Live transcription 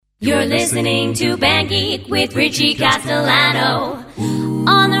You're listening to Band Geek with Richie Castellano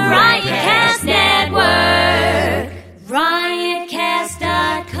on the Riotcast Network.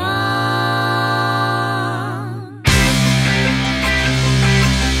 Riotcast.com.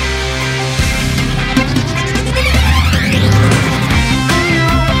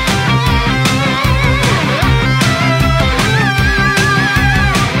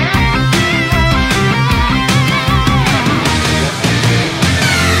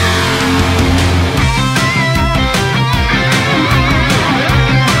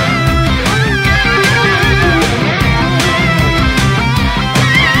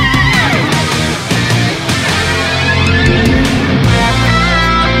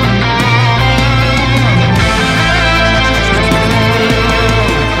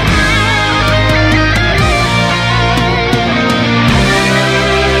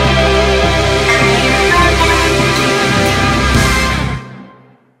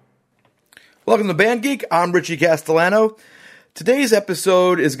 Welcome to Band Geek. I'm Richie Castellano. Today's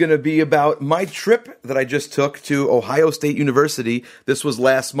episode is going to be about my trip that I just took to Ohio State University. This was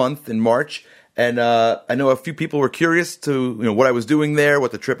last month in March, and I know a few people were curious to what I was doing there,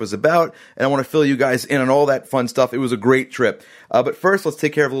 what the trip was about, and I want to fill you guys in on all that fun stuff. It was a great trip. But first, let's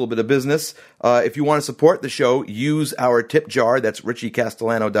take care of a little bit of business. If you want to support the show, use our tip jar. That's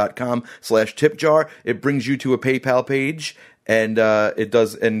richiecastellano.com/tip jar. It brings you to a PayPal page. And it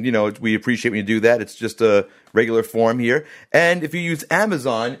does, and we appreciate when you do that. It's just a regular form here. And if you use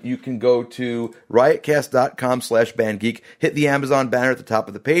Amazon, you can go to riotcast.com/bandgeek, hit the Amazon banner at the top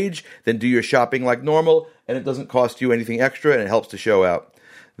of the page, then do your shopping like normal, and it doesn't cost you anything extra, and it helps the show out.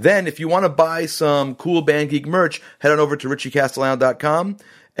 Then, if you want to buy some cool Band Geek merch, head on over to richiecastellano.com,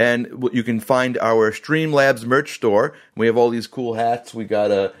 and you can find our Streamlabs merch store. We have all these cool hats. We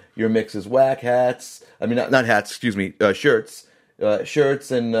got Your Mix is Whack hats. I mean, not hats, excuse me, shirts. Shirts,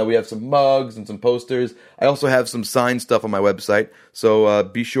 and we have some mugs and some posters. I also have some signed stuff on my website, so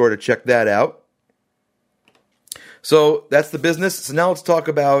be sure to check that out. So that's the business. So now let's talk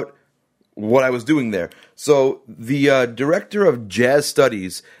about what I was doing there. So the director of jazz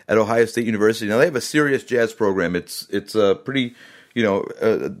studies at Ohio State University, now they have a serious jazz program. It's pretty,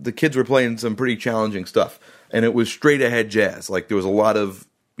 the kids were playing some pretty challenging stuff, and it was straight ahead jazz. Like there was a lot of,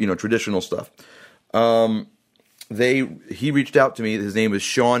 traditional stuff. He reached out to me. His name is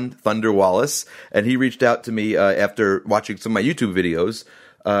Sean Thunder Wallace, and he reached out to me after watching some of my YouTube videos,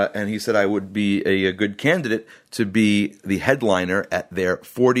 and he said I would be a good candidate to be the headliner at their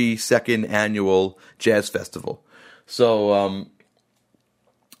 42nd annual jazz festival. So,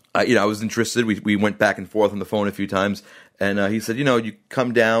 I was interested. We went back and forth on the phone a few times, and he said, you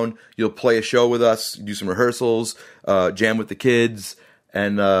come down, you'll play a show with us, do some rehearsals, jam with the kids,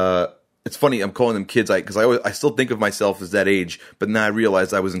 and it's funny, I'm calling them kids because I still think of myself as that age, but now I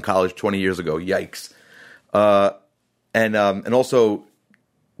realized I was in college 20 years ago. Yikes! And also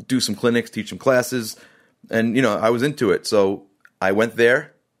do some clinics, teach some classes, and I was into it. So I went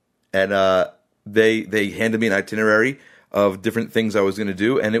there, and they handed me an itinerary of different things I was going to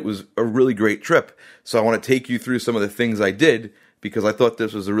do, and it was a really great trip. So I want to take you through some of the things I did because I thought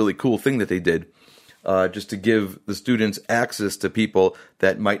this was a really cool thing that they did. Just to give the students access to people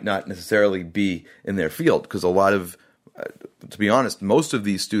that might not necessarily be in their field. Because a lot of, to be honest, most of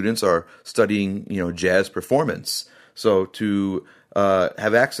these students are studying, jazz performance. So to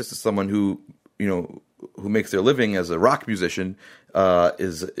have access to someone who makes their living as a rock musician,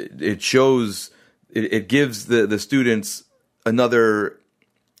 it gives the students another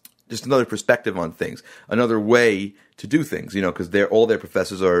perspective on things, another way to do things, because all their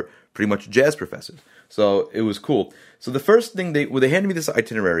professors are pretty much jazz professors. So it was cool. So the first thing they handed me this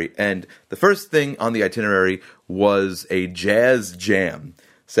itinerary, and the first thing on the itinerary was a jazz jam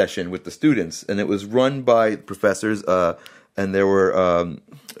session with the students, and it was run by professors, and it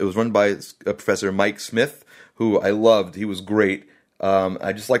was run by Professor Mike Smith, who I loved. He was great.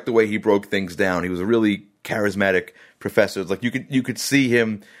 I just liked the way he broke things down. He was a really charismatic professor. Like you could see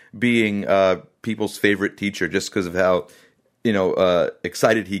him being people's favorite teacher just because of how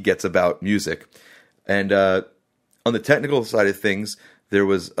excited he gets about music. And on the technical side of things, there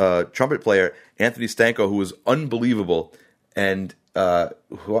was a trumpet player, Anthony Stanko, who was unbelievable, and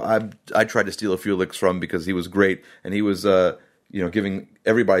who I tried to steal a few licks from because he was great, and he was giving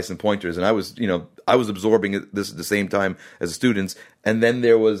everybody some pointers, and I was absorbing this at the same time as the students. And then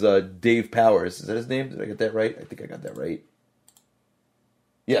there was Dave Powers. Is that his name? Did I get that right? I think I got that right.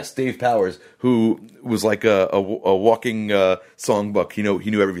 Yes, Dave Powers, who was like a walking songbook. He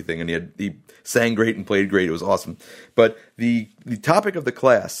knew everything, and he sang great and played great. It was awesome. But the topic of the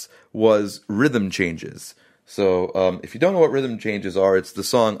class was rhythm changes. So if you don't know what rhythm changes are, it's the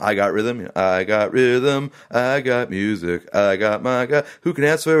song "I Got Rhythm." I got rhythm, I got music, I got my God. Who can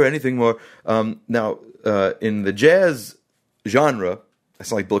ask for anything more? Now, in the jazz genre, I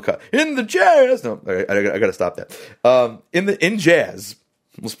sound like Bill Cosby. In the jazz, no, I got to stop that. In jazz,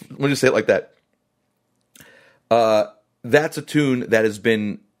 let me just say it like that. That's a tune that has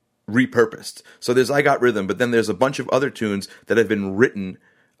been repurposed. So there's "I Got Rhythm," but then there's a bunch of other tunes that have been written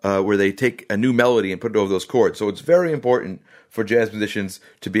where they take a new melody and put it over those chords. So it's very important for jazz musicians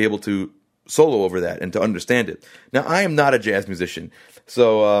to be able to solo over that and to understand it. Now, I am not a jazz musician,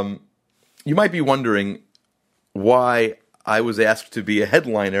 so you might be wondering why I was asked to be a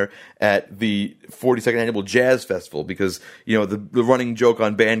headliner at the 42nd Annual Jazz Festival, because, you know, the running joke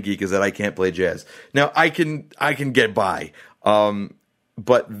on Band Geek is that I can't play jazz. Now, I can get by,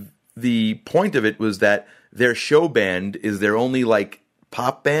 but the point of it was that their show band is their only, like,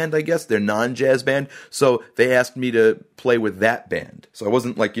 pop band, I guess. They're non-jazz band. So they asked me to play with that band. So I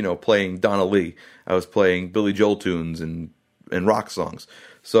wasn't, like, you know, playing Donna Lee. I was playing Billy Joel tunes and rock songs.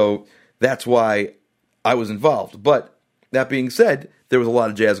 So that's why I was involved. But that being said, there was a lot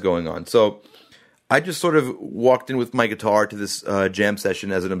of jazz going on. So I just sort of walked in with my guitar to this jam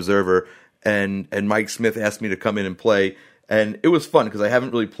session as an observer, and Mike Smith asked me to come in and play. And it was fun because I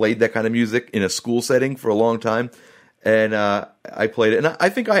haven't really played that kind of music in a school setting for a long time. And I played it. And I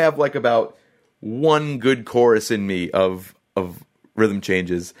think I have like about one good chorus in me of rhythm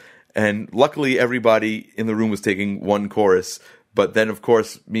changes. And luckily everybody in the room was taking one chorus. But then, of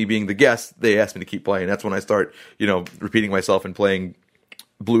course, me being the guest, they asked me to keep playing. That's when I start, you know, repeating myself and playing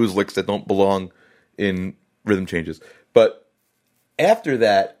blues licks that don't belong in rhythm changes. But after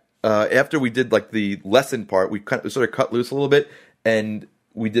that, after we did like the lesson part, we sort of cut loose a little bit, and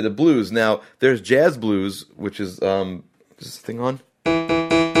we did a blues. Now, there's jazz blues, which is, is this thing on?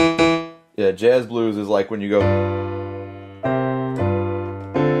 Yeah, jazz blues is like when you go,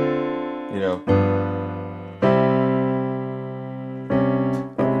 you know.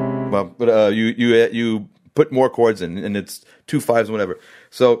 Well, but you put more chords in, and it's 2 5s and whatever.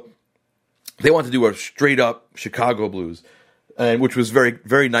 So they wanted to do a straight up Chicago blues, and which was very,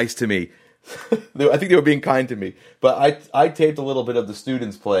 very nice to me. I think they were being kind to me. But I taped a little bit of the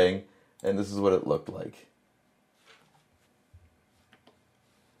students playing, and this is what it looked like.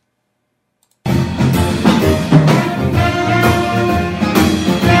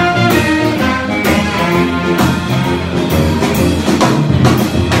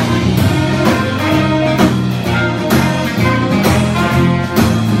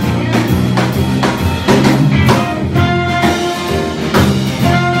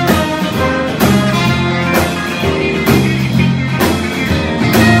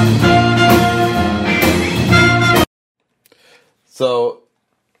 So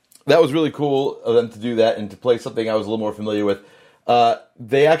that was really cool of them to do that and to play something I was a little more familiar with.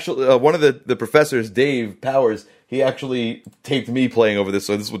 They actually, one of the professors, Dave Powers, he actually taped me playing over this,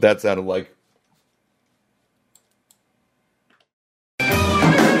 so this is what that sounded like.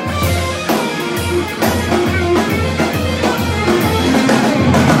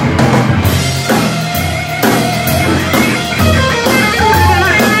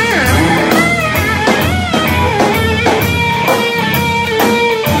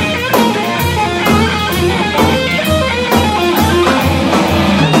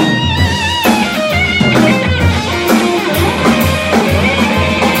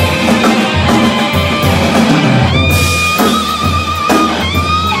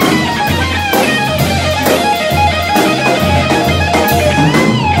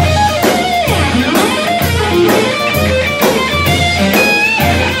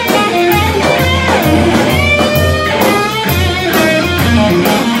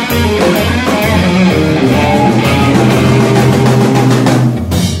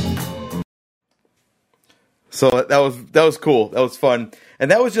 So that was cool. That was fun.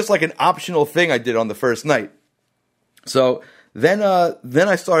 And that was just like an optional thing I did on the first night. So then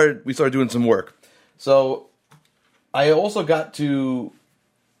we started doing some work. So I also got to,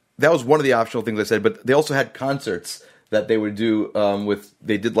 that was one of the optional things I said, but they also had concerts that they would do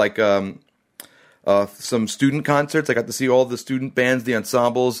they did like some student concerts. I got to see all the student bands, the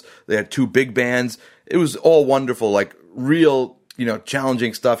ensembles. They had 2 big bands. It was all wonderful, like real, you know,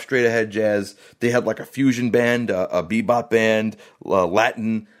 challenging stuff, straight ahead jazz. They had like a fusion band, a bebop band,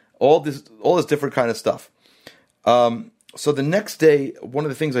 Latin, all this different kind of stuff. So the next day, one of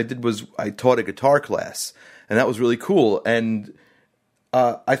the things I did was I taught a guitar class, and that was really cool. And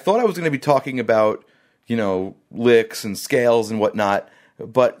I thought I was going to be talking about, you know, licks and scales and whatnot,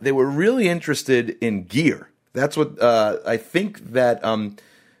 but they were really interested in gear. That's what I think that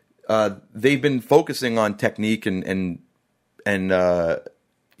they've been focusing on technique and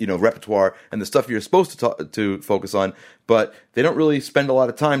repertoire and the stuff you're supposed to focus on, but they don't really spend a lot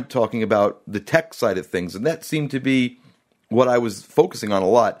of time talking about the tech side of things, and that seemed to be what I was focusing on a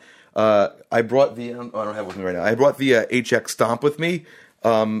lot. I brought I don't have it with me right now. I brought the HX Stomp with me.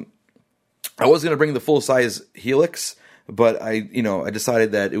 I was going to bring the full-size Helix, but I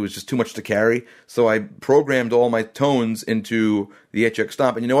decided that it was just too much to carry, so I programmed all my tones into the HX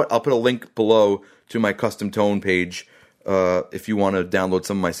Stomp. And you know what? I'll put a link below to my custom tone page if you want to download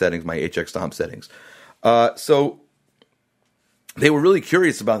some of my settings, my HX Stomp settings. So they were really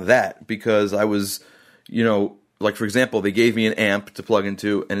curious about that because I was, like for example, they gave me an amp to plug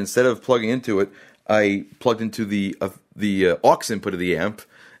into, and instead of plugging into it, I plugged into the aux input of the amp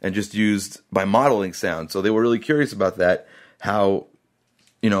and just used my modeling sound. So they were really curious about that, how,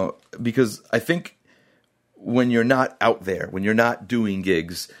 because I think when you're not out there, when you're not doing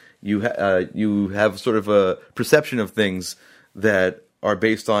gigs, you have sort of a perception of things that are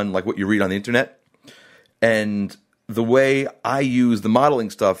based on like what you read on the internet. And the way I use the modeling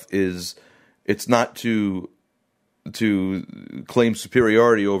stuff is it's not to claim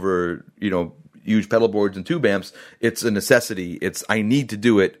superiority over, huge pedal boards and tube amps. It's a necessity. I need to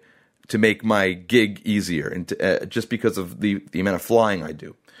do it to make my gig easier, and just because of the amount of flying I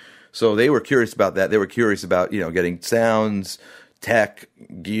do. So they were curious about that. They were curious about getting sounds, tech,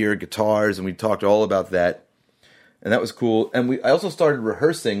 gear, guitars, and we talked all about that, and that was cool. And I also started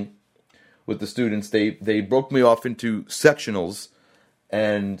rehearsing with the students. They broke me off into sectionals,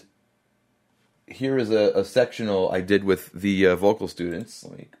 and here is a sectional I did with the vocal students.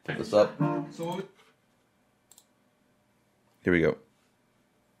 Let me pull this up. Here we go.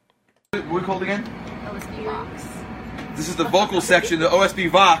 What are we called again? OSB Vox. This is the vocal section, the OSB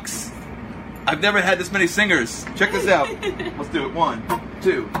Vox. I've never had this many singers. Check this out. Let's do it. 1,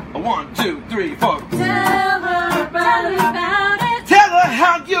 2, 1, 2, 3, 4. Tell her about it. Tell her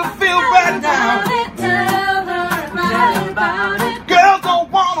how you feel right now. Tell her about it. Girl,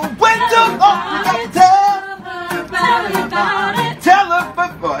 don't wanna wait too long. You gotta tell About it. Tell her.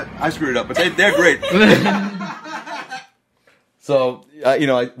 But I screwed it up, but they're great. So,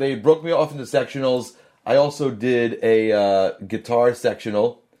 they broke me off into sectionals. I also did a guitar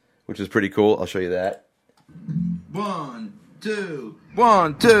sectional, which is pretty cool. I'll show you that. 1, 2,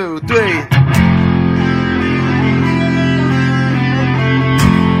 1, 2, 3.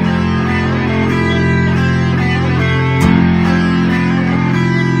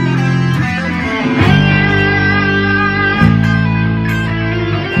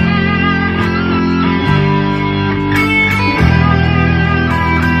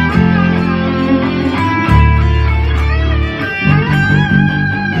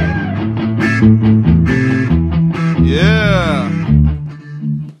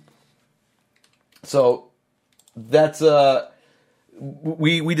 So that's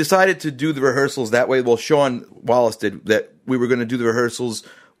we decided to do the rehearsals that way. Well, Sean Wallace did that. We were going to do the rehearsals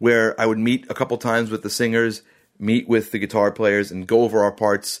where I would meet a couple times with the singers, meet with the guitar players, and go over our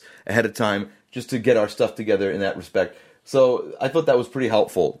parts ahead of time just to get our stuff together in that respect. So I thought that was pretty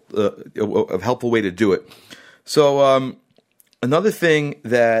helpful, a helpful way to do it. So another thing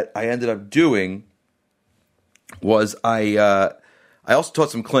that I ended up doing was I also taught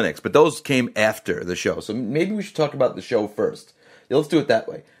some clinics, but those came after the show. So maybe we should talk about the show first. Yeah, let's do it that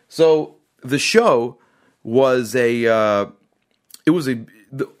way. So the show was I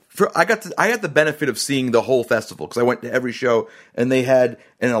got the benefit of seeing the whole festival because I went to every show, and they had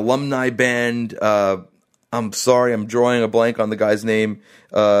an alumni band. I'm sorry, I'm drawing a blank on the guy's name.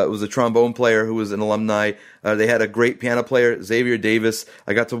 It was a trombone player who was an alumni. They had a great piano player, Xavier Davis.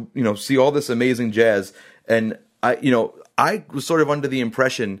 I got to see all this amazing jazz, and I was sort of under the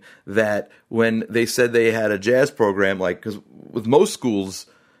impression that when they said they had a jazz program, because with most schools,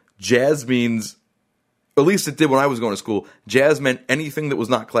 jazz means, at least it did when I was going to school, jazz meant anything that was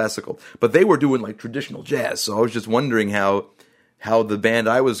not classical. But they were doing traditional jazz, so I was just wondering how the band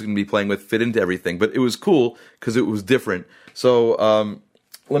I was going to be playing with fit into everything. But it was cool because it was different. So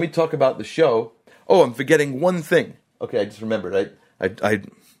let me talk about the show. Oh, I'm forgetting one thing. Okay, I just remembered. I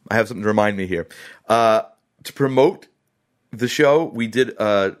have something to remind me here. To promote the show, we did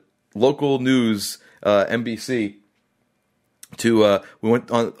local news, NBC. We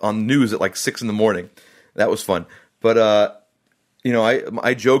went on news at 6 a.m. That was fun. But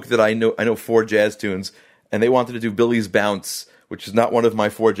I joke that I know 4 jazz tunes, and they wanted to do Billy's Bounce, which is not one of my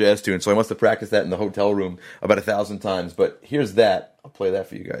 4 jazz tunes. So I must have practiced that in the hotel room about 1,000 times. But here's that. I'll play that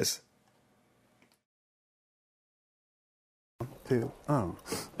for you guys. 2, oh.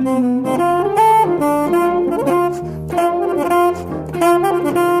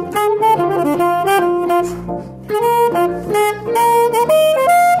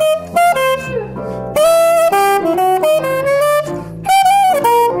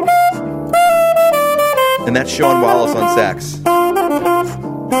 That's Sean Wallace on sax.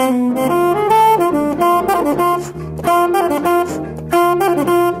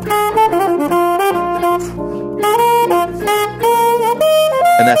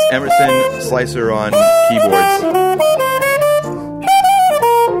 And that's Emerson Slicer on keyboards.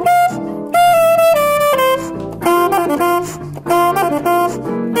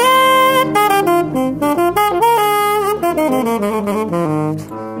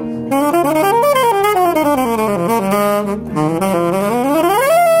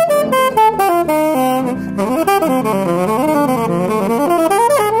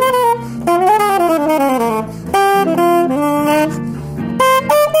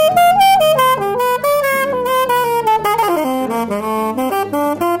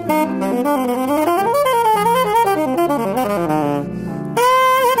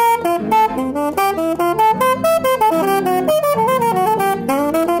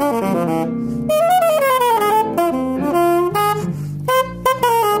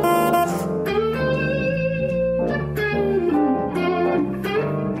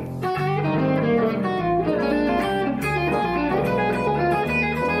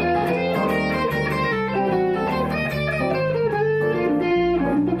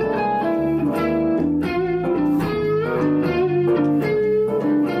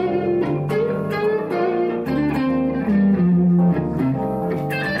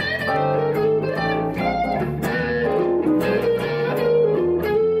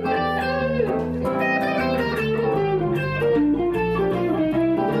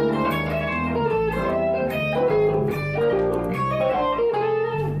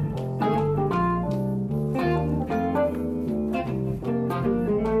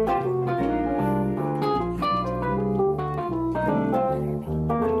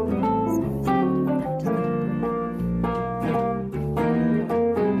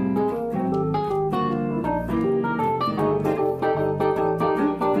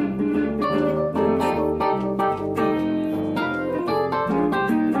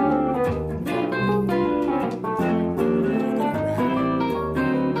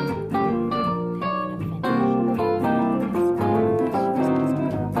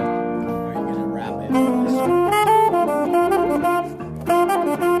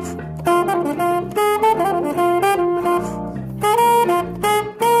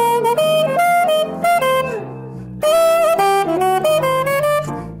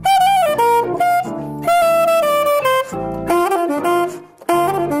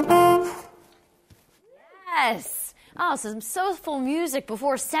 Oh, some soulful music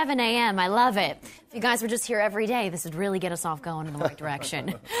before 7 a.m. I love it. If you guys were just here every day, this would really get us off going in the right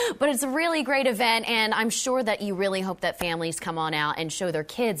direction. But it's a really great event, and I'm sure that you really hope that families come on out and show their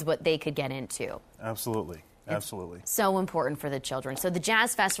kids what they could get into. Absolutely. Absolutely. So important for the children. So the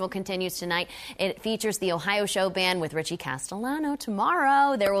Jazz Festival continues tonight. It features the Ohio Show Band with Richie Castellano.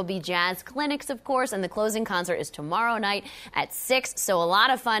 Tomorrow there will be jazz clinics, of course, and the closing concert is tomorrow night at 6. So a lot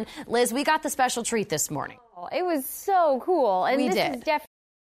of fun. Liz, we got the special treat this morning. It was so cool. And We this did. is definitely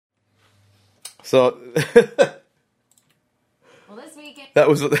So Well, this weekend that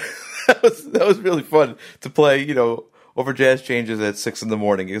was really fun to play, over jazz changes at 6 in the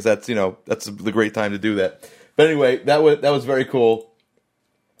morning, because that's the great time to do that. But anyway, that was very cool.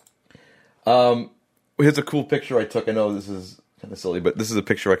 Here's a cool picture I took. I know this is kind of silly, but this is a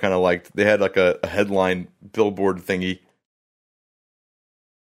picture I kind of liked. They had like a headline billboard thingy.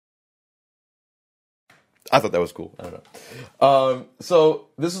 I thought that was cool. I don't know. So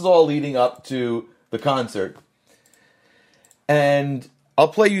this is all leading up to the concert. And I'll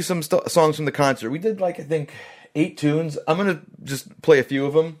play you some songs from the concert. We did I think 8 tunes. I'm going to just play a few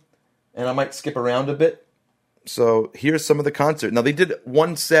of them, and I might skip around a bit. So here's some of the concert. Now they did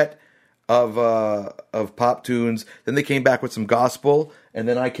one set of pop tunes, then they came back with some gospel, and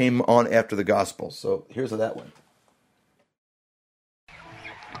then I came on after the gospel. So here's that one.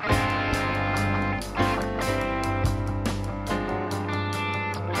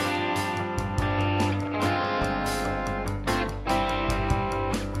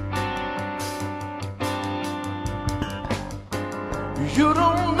 You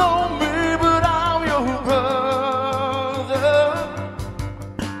don't know me, but I'm your brother.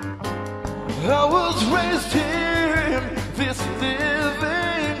 I was raised here in this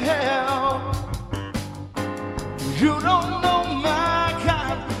living hell. You don't know my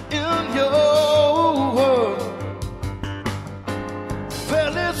kind in your world.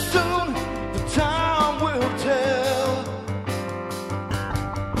 Fairly soon the time will tell.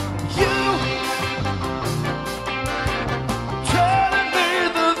 You telling me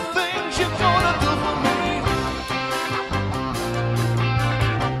the things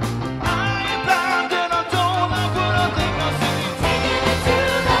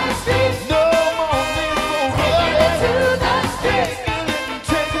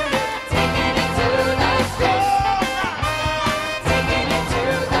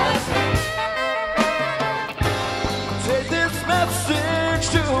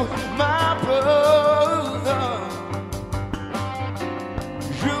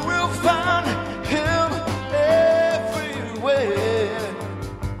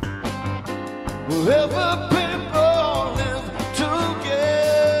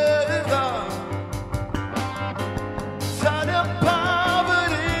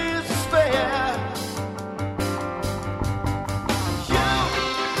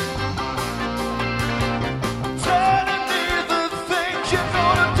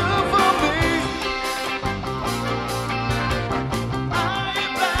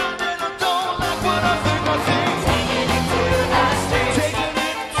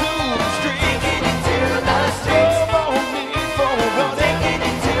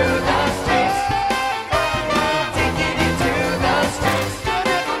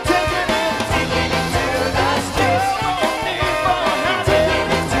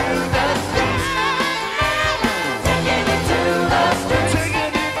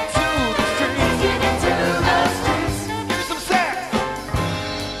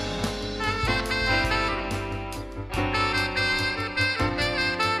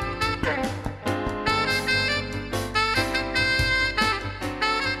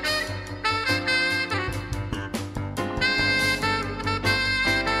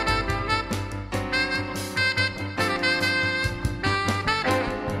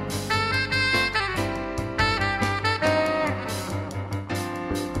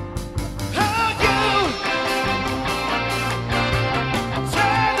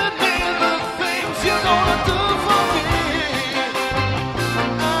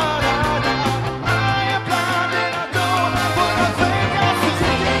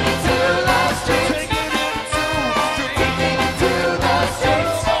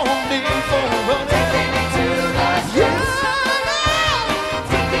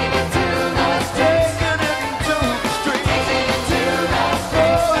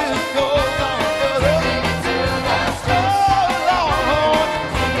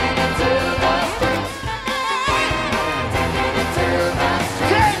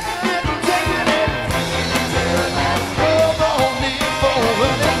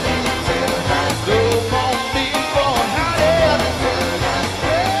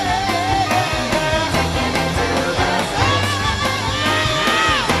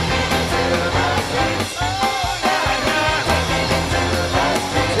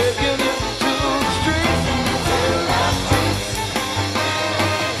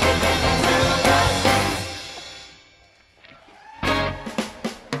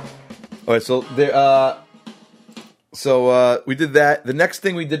All right, so there. We did that. The next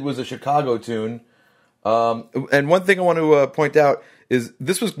thing we did was a Chicago tune. And one thing I want to point out is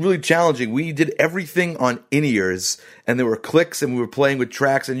this was really challenging. We did everything on in-ears, and there were clicks, and we were playing with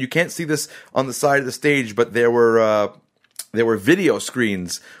tracks. And you can't see this on the side of the stage, but there were video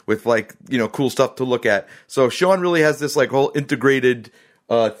screens with cool stuff to look at. So Sean really has this whole integrated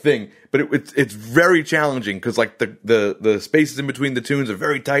thing, but it's very challenging because the spaces in between the tunes are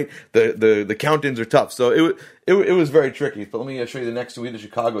very tight. The count-ins are tough, so it was very tricky. But let me show you the next tune. We had the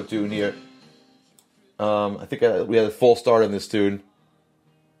Chicago tune here. I think we had a full start on this tune.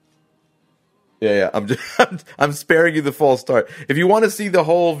 Yeah. I'm sparing you the full start. If you want to see the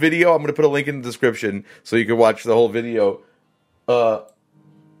whole video, I'm going to put a link in the description so you can watch the whole video,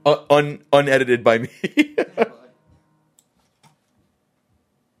 unedited by me.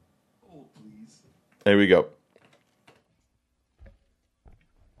 There we go.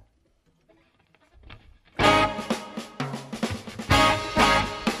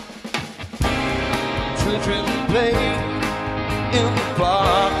 Children play in the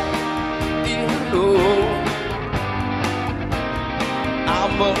park, even though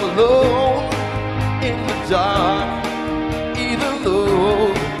I'm alone in the dark, even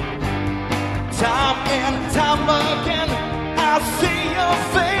though time and time again I see your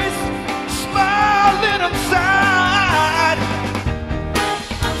face smiling inside.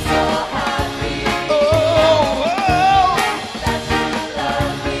 I'm so happy. Oh, that you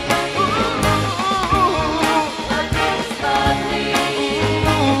love me.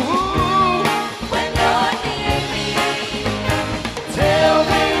 When you're near me, tell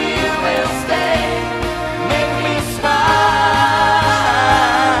me you will stay, make me smile.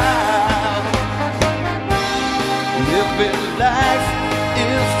 Living life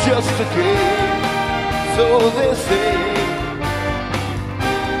is just a game, so they say.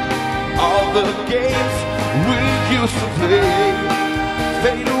 All the games we used to play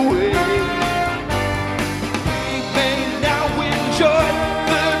fade away. We may now enjoy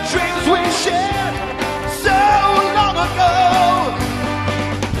the dreams we shared so long ago.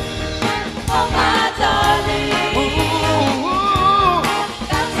 Oh my darling, ooh,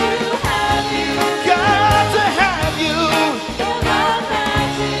 got to have you, got to have you. You're my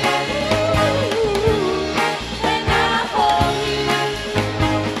magic, when I hold you.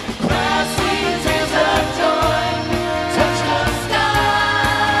 Cry sweet tears of joy, touch the sky.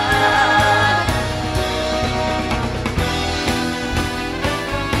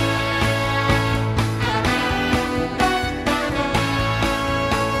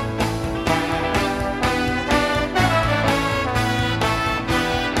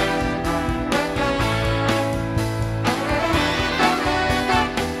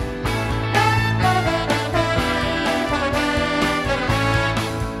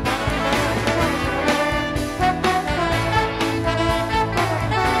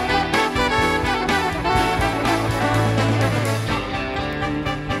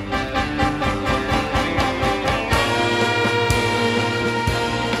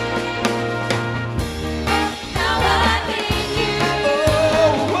 Now I need you,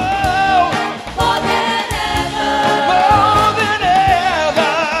 more than ever, more than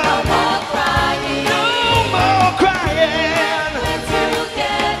ever. No more crying, no more crying. We're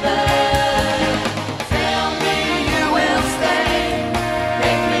together. Tell me you will stay,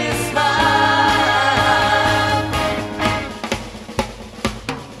 make me smile.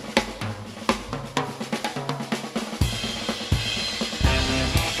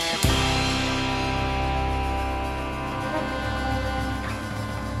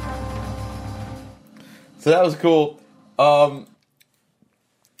 So that was cool.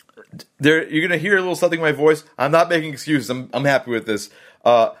 You're gonna hear a little something in my voice. I'm not making excuses. I'm happy with this.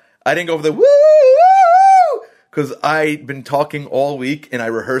 I didn't go for the woo because I'd been talking all week and I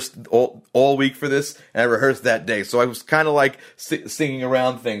rehearsed all week for this, and I rehearsed that day. So I was kind of like singing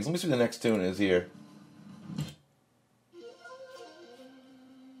around things. Let me see what the next tune is here.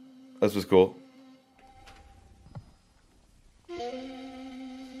 This was cool.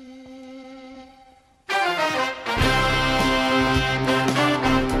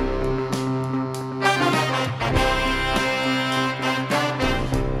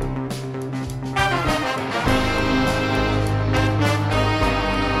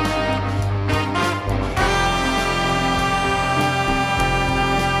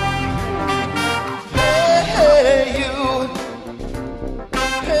 Hey you,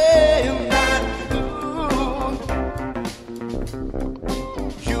 hey man, ooh.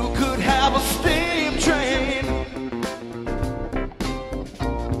 You could have a steam train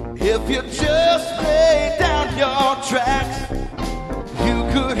if you just lay down your tracks. You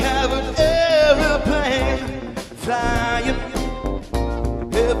could have an aeroplane flying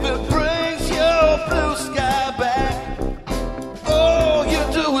if it brings your blue sky back. All you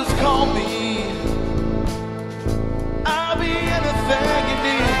do is call me. I'll be anything you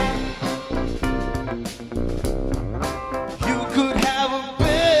need. You could have a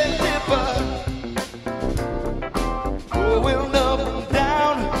big dipper going up and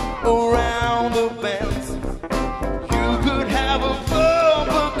down around the bends. You could have a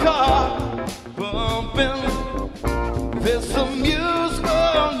bumper car bumping. This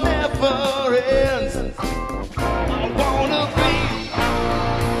amusement never ends. I wanna be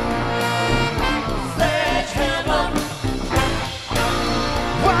Sledgehammer.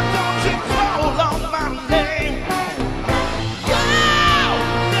 Why don't you call on my name? Yeah,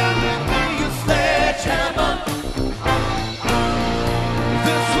 let me be your sledgehammer.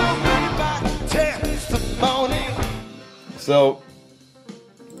 This will be my testimony. So,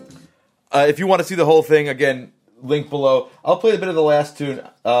 if you want to see the whole thing, again, link below. I'll play a bit of the last tune.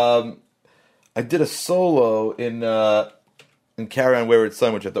 I did a solo in Carry On Wayward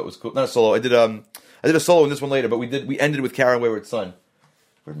Son, which I thought was cool. Not a solo. I did a solo in this one later, but we ended with Carry On Wayward Son.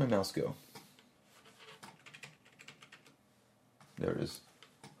 Where'd my mouse go? There it is.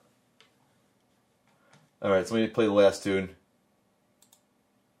 All right, so let me play the last tune.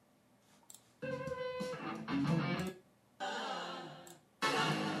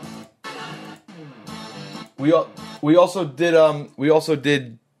 We also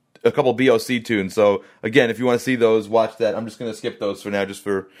did a couple BOC tunes. So again, if you want to see those, watch that. I'm just going to skip those for now, just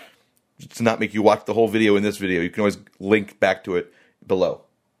to not make you watch the whole video in this video. You can always link back to it below.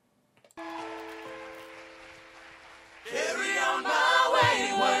 Carry on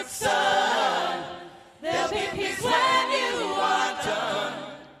my wayward son. There'll be peace when you are done.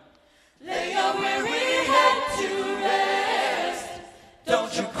 Lay your weary head to rest.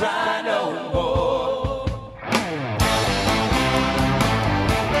 Don't you cry no more.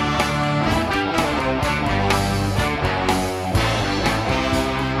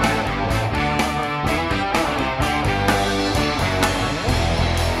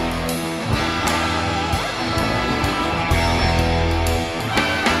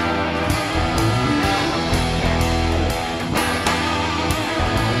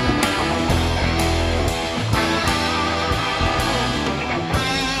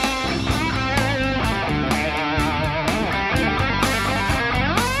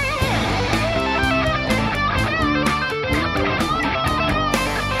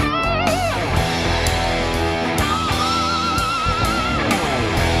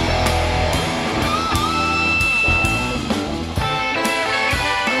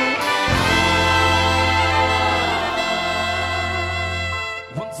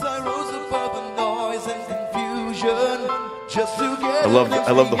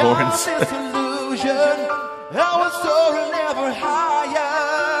 I love the horns. I was soaring ever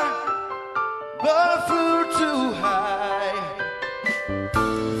higher, but I flew too high.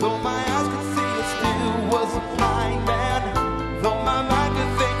 Though my eyes could see, I still was a blind man. Though my mind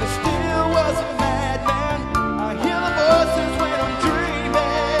could think, I still was a madman. I hear the voices when I'm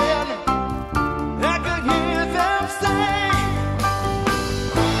dreaming. I could hear them say,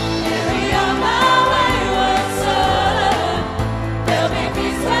 "Carry on my wayward son. There'll be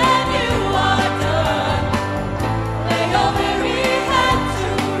peace when you are done. Lay your weary head to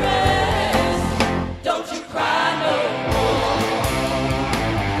rest. Don't you cry no more."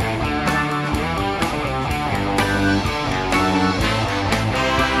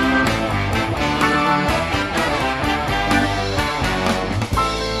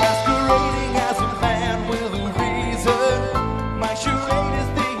 Masquerading as a man with a reason. My charade is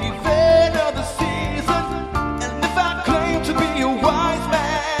the event of the season. And if I claim to be a wise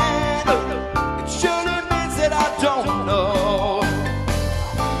man, it surely means that I don't know.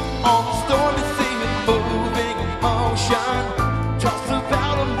 On the stormy sea with moving emotion, tossed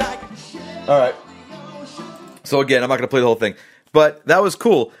about them like a ship. All right. So again, I'm not going to play the whole thing, but that was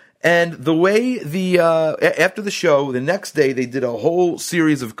cool. And the way after the show, the next day they did a whole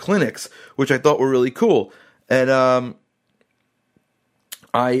series of clinics, which I thought were really cool. And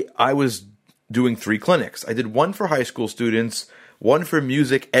I was doing 3 clinics. I did one for high school students, one for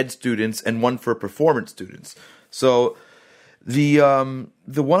music ed students, and one for performance students. So the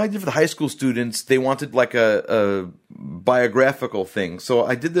one I did for the high school students, they wanted like a biographical thing. So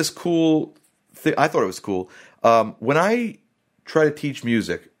I did this cool thing. I thought it was cool. When I try to teach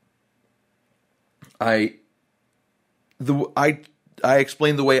music, I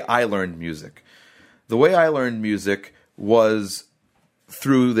explained the way I learned music. The way I learned music was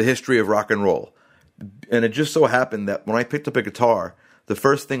through the history of rock and roll. And it just so happened that when I picked up a guitar, the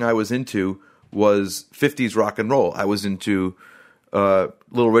first thing I was into was 50s rock and roll. I was into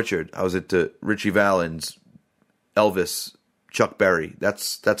Little Richard. I was into Richie Valens, Elvis, Chuck Berry.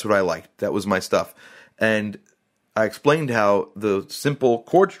 That's what I liked. That was my stuff. And I explained how the simple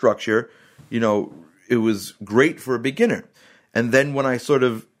chord structure, it was great for a beginner. And then when I sort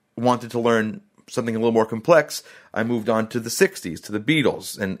of wanted to learn something a little more complex, I moved on to the 60s, to the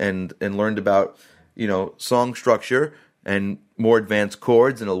Beatles, and learned about, song structure and more advanced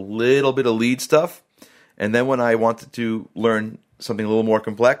chords and a little bit of lead stuff. And then when I wanted to learn something a little more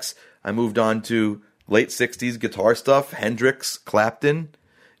complex, I moved on to late 60s guitar stuff, Hendrix, Clapton.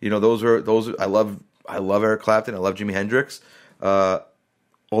 Those are I love Eric Clapton, I love Jimi Hendrix.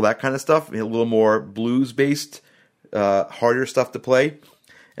 All that kind of stuff, a little more blues-based, harder stuff to play.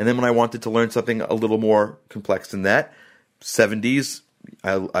 And then when I wanted to learn something a little more complex than that, 70s,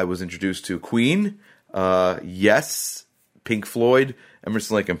 I was introduced to Queen, Yes, Pink Floyd,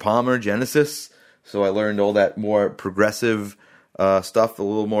 Emerson, Lake and Palmer, Genesis. So I learned all that more progressive stuff, a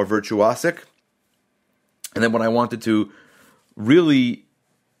little more virtuosic. And then when I wanted to really,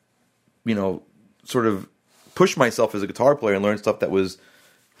 sort of push myself as a guitar player and learn stuff that was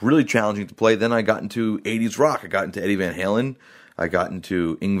really challenging to play, then I got into 80s rock. I got into Eddie Van Halen. I got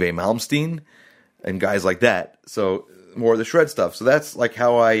into Yngwie Malmsteen and guys like that. So more of the shred stuff. So that's like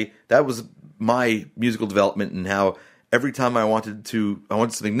that was my musical development, and how every time I wanted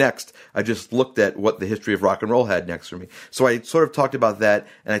something next, I just looked at what the history of rock and roll had next for me. So I sort of talked about that,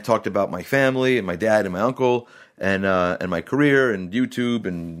 and I talked about my family and my dad and my uncle and my career and YouTube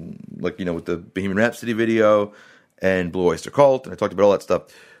and with the Bohemian Rhapsody video and Blue Oyster Cult, and I talked about all that stuff.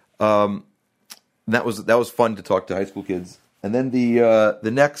 That was fun to talk to high school kids. And then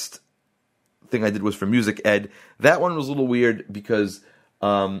the next thing I did was for music ed. That one was a little weird because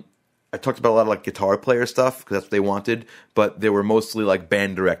I talked about a lot of guitar player stuff because that's what they wanted, but there were mostly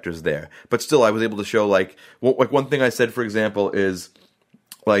band directors there. But still, I was able to show one thing I said, for example, is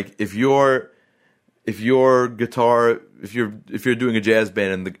if you're doing a jazz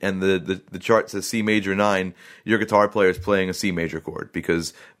band and the chart says C major 9, your guitar player is playing a C major chord,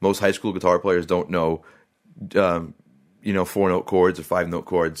 because most high school guitar players don't know 4-note chords or 5-note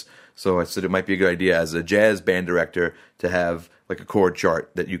chords. So I said it might be a good idea as a jazz band director to have a chord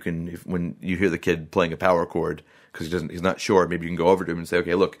chart that you can, when you hear the kid playing a power chord, because he's not sure, maybe you can go over to him and say,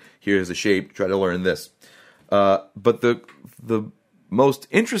 okay, look, here's the shape, try to learn this. But the most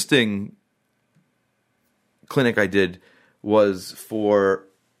interesting clinic I did was for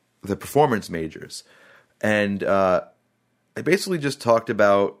the performance majors. And I basically just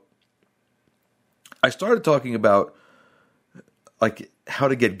I started talking about how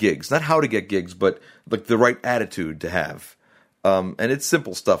to get gigs. Not how to get gigs, but the right attitude to have. And it's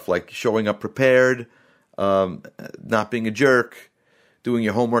simple stuff like showing up prepared, not being a jerk, doing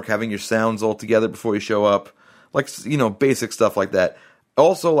your homework, having your sounds all together before you show up. Basic stuff like that.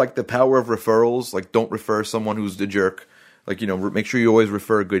 Also, the power of referrals. Don't refer someone who's a jerk. Make sure you always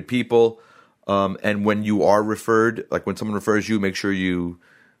refer good people. And when you are referred, when someone refers you, make sure you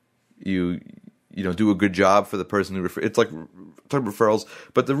do a good job for the person who refers. It's talking referrals.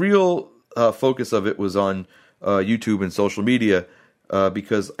 But the real focus of it was on YouTube and social media,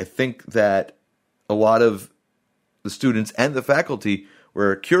 because I think that a lot of the students and the faculty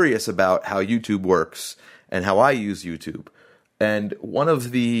were curious about how YouTube works and how I use YouTube. And one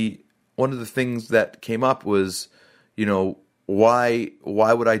of the things that came up was, why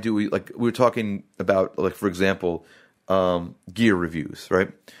would I do, we were talking about, for example, gear reviews,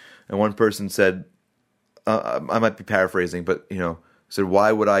 right? And one person said, I might be paraphrasing, but said,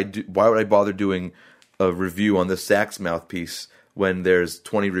 why would I bother doing a review on this sax mouthpiece when there's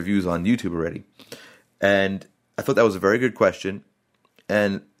 20 reviews on YouTube already? And I thought that was a very good question.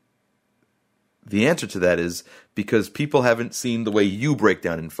 And the answer to that is because people haven't seen the way you break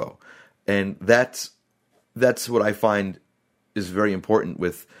down info. And that's what I find is very important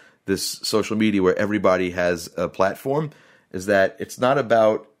with this social media where everybody has a platform, is that it's not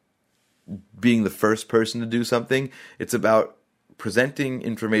about being the first person to do something. It's about presenting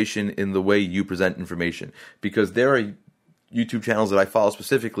information in the way you present information. Because there are YouTube channels that I follow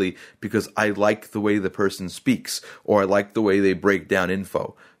specifically because I like the way the person speaks, or I like the way they break down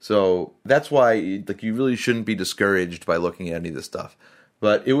info. So that's why you really shouldn't be discouraged by looking at any of this stuff.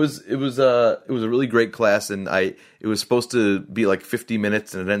 But it was a really great class, and it was supposed to be 50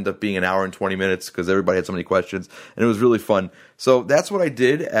 minutes, and it ended up being an hour and 20 minutes because everybody had so many questions, and it was really fun. So that's what I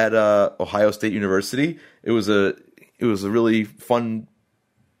did at Ohio State University. It was a really fun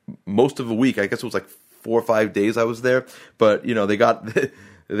most of the week. I guess it was 4 or 5 days I was there, but they got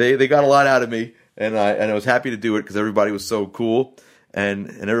they got a lot out of me, and I was happy to do it because everybody was so cool. and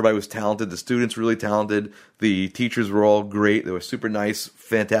everybody was talented. The students were really talented. The teachers were all great. They were super nice,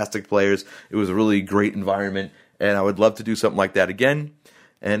 fantastic players. It was a really great environment, and I would love to do something like that again.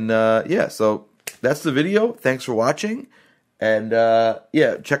 And yeah, so that's the video. Thanks for watching. And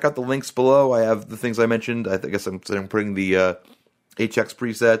yeah, check out the links below. I have the things I mentioned. I guess I'm putting the HX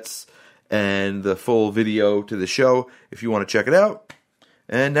presets and the full video to the show if you want to check it out.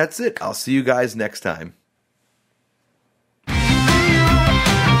 And that's it. I'll see you guys next time.